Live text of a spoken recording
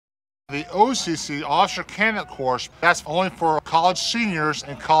The OCC, Officer Candidate course, that's only for college seniors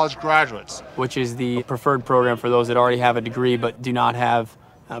and college graduates. Which is the preferred program for those that already have a degree but do not have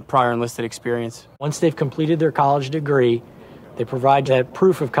prior enlisted experience. Once they've completed their college degree, they provide that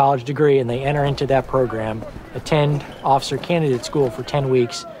proof of college degree and they enter into that program, attend Officer Candidate School for 10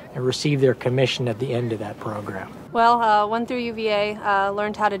 weeks, and receive their commission at the end of that program. Well, went through UVA,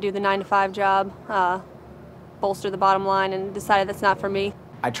 learned how to do the 9-to-5 job, bolster the bottom line, and decided that's not for me.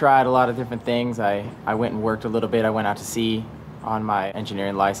 I tried a lot of different things. I went and worked a little bit. I went out to sea on my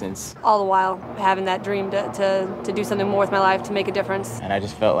engineering license. All the while having that dream to do something more with my life, to make a difference. And I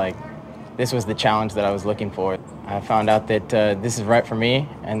just felt like this was the challenge that I was looking for. I found out that this is right for me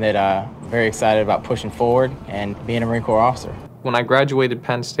and that I'm very excited about pushing forward and being a Marine Corps officer. When I graduated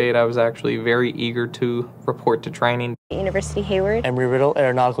Penn State, I was actually very eager to report to training. University Hayward. Embry-Riddle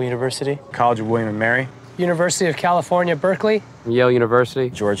Aeronautical University. College of William & Mary. University of California, Berkeley. Yale University.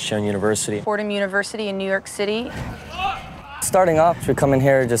 Georgetown University. Fordham University in New York City. Starting off, we come in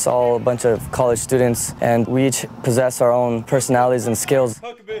here just all a bunch of college students, and we each possess our own personalities and skills.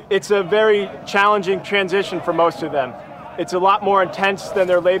 It's a very challenging transition for most of them. It's a lot more intense than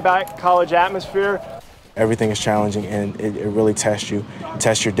their laid-back college atmosphere. Everything is challenging, and it really tests you. It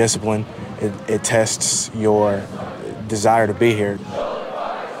tests your discipline. It tests your desire to be here.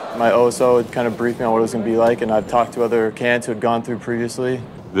 My OSO had kind of briefed me on what it was going to be like, and I've talked to other candidates who had gone through previously.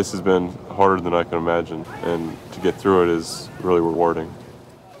 This has been harder than I can imagine, and to get through it is really rewarding.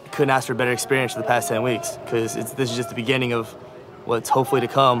 Couldn't ask for a better experience for the past 10 weeks, because this is just the beginning of what's hopefully to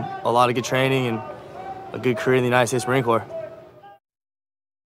come. A lot of good training and a good career in the United States Marine Corps.